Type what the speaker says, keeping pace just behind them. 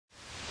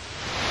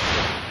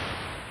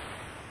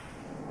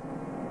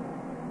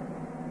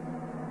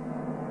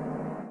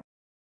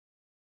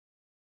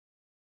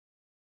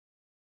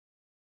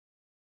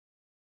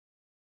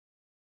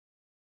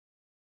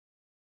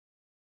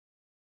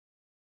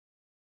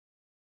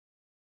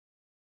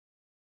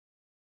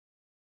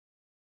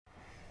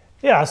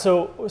Yeah,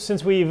 so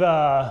since we've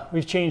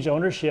changed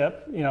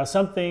ownership,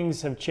 some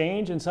things have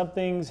changed and some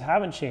things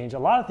haven't changed. A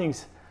lot of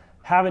things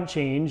haven't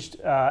changed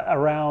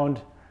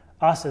around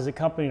us as a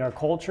company and our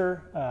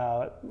culture.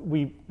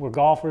 We're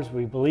golfers.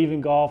 We believe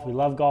in golf. We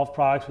love golf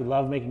products. We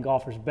love making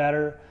golfers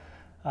better.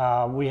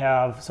 We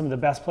have some of the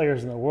best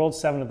players in the world,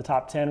 7 of the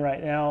top 10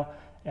 right now,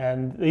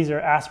 and these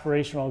are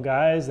aspirational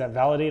guys that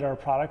validate our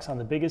products on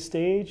the biggest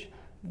stage.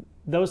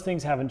 Those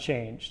things haven't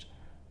changed.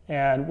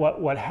 And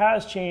what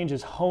has changed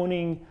is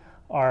honing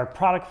our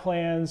product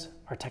plans,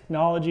 our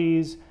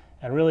technologies,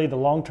 and really the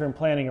long-term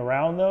planning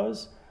around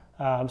those,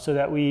 so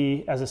that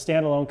we, as a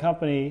standalone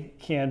company,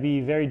 can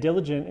be very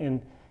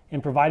diligent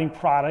in providing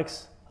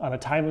products on a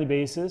timely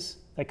basis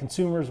that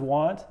consumers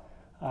want,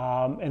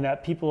 and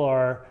that people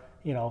are,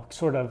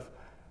 sort of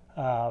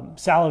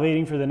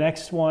salivating for the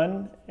next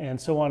one, and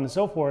so on and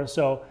so forth.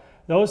 So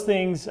those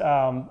things,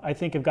 I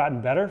think, have gotten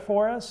better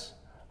for us.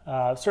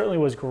 Certainly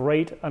was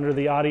great under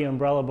the Audi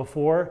umbrella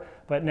before,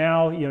 but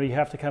now you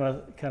have to kind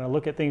of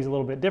look at things a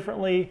little bit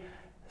differently,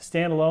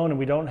 stand alone, and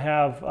we don't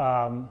have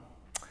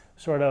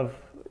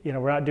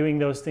we're not doing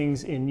those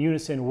things in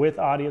unison with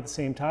Audi at the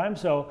same time.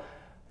 So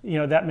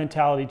that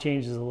mentality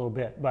changes a little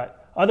bit.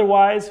 But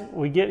otherwise,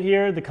 we get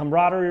here, the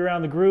camaraderie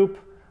around the group,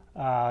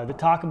 the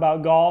talk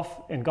about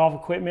golf and golf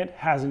equipment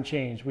hasn't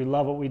changed. We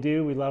love what we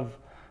do. We love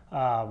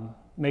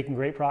making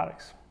great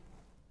products.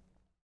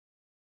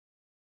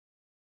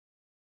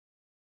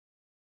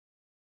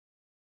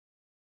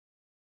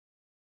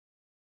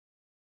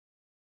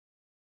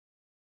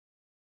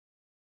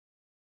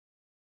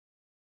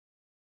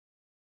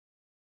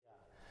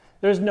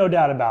 There's no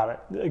doubt about it.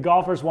 The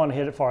golfers want to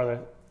hit it farther.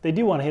 They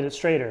do want to hit it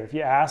straighter. If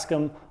you ask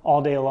them all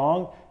day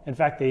long, in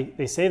fact,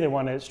 they say they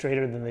want to hit it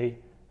straighter than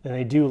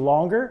they do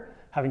longer.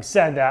 Having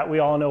said that, we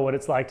all know what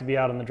it's like to be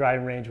out on the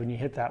driving range when you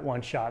hit that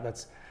one shot.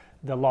 That's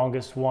the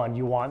longest one.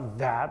 You want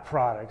that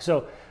product.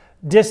 So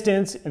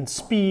distance and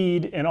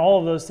speed and all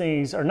of those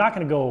things are not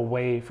going to go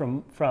away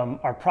from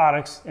our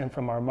products and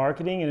from our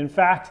marketing. And in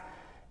fact,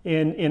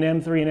 in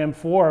M3 and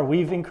M4,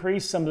 we've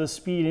increased some of the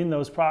speed in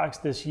those products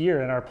this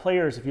year. And our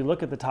players, if you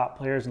look at the top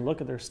players and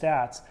look at their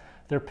stats,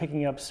 they're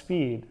picking up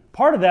speed.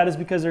 Part of that is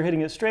because they're hitting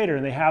it straighter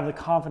and they have the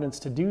confidence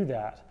to do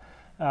that.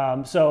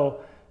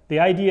 So the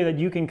idea that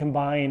you can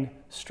combine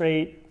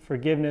straight,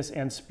 forgiveness,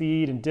 and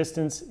speed and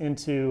distance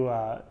into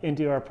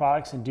our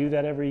products and do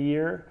that every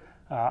year,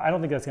 I don't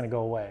think that's going to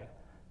go away.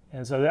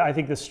 And so I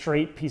think the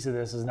straight piece of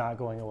this is not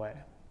going away.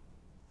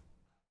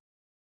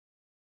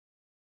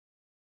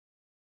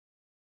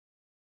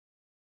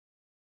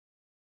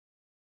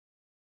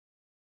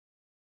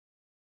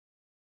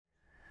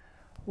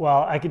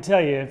 Well, I could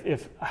tell you,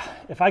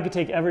 if I could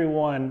take every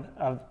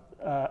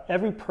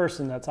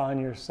person that's on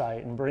your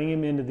site and bring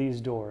him into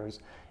these doors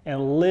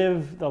and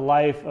live the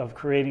life of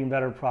creating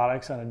better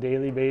products on a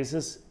daily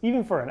basis,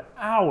 even for an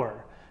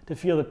hour, to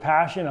feel the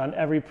passion on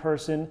every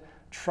person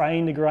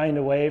trying to grind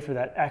away for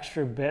that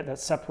extra bit that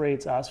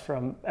separates us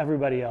from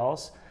everybody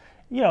else.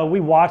 We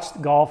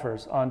watch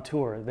golfers on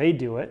tour. They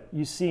do it.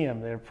 You see them.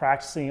 They're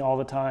practicing all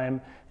the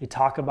time. They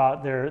talk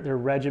about their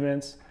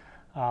regiments.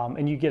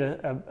 And you get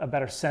a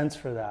better sense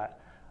for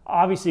that.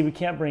 Obviously, we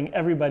can't bring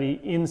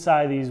everybody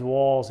inside these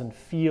walls and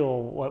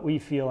feel what we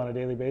feel on a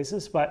daily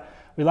basis, but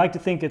we like to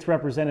think it's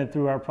represented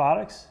through our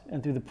products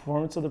and through the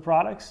performance of the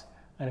products.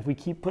 And if we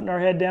keep putting our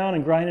head down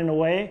and grinding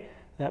away,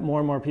 that more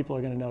and more people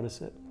are going to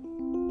notice it.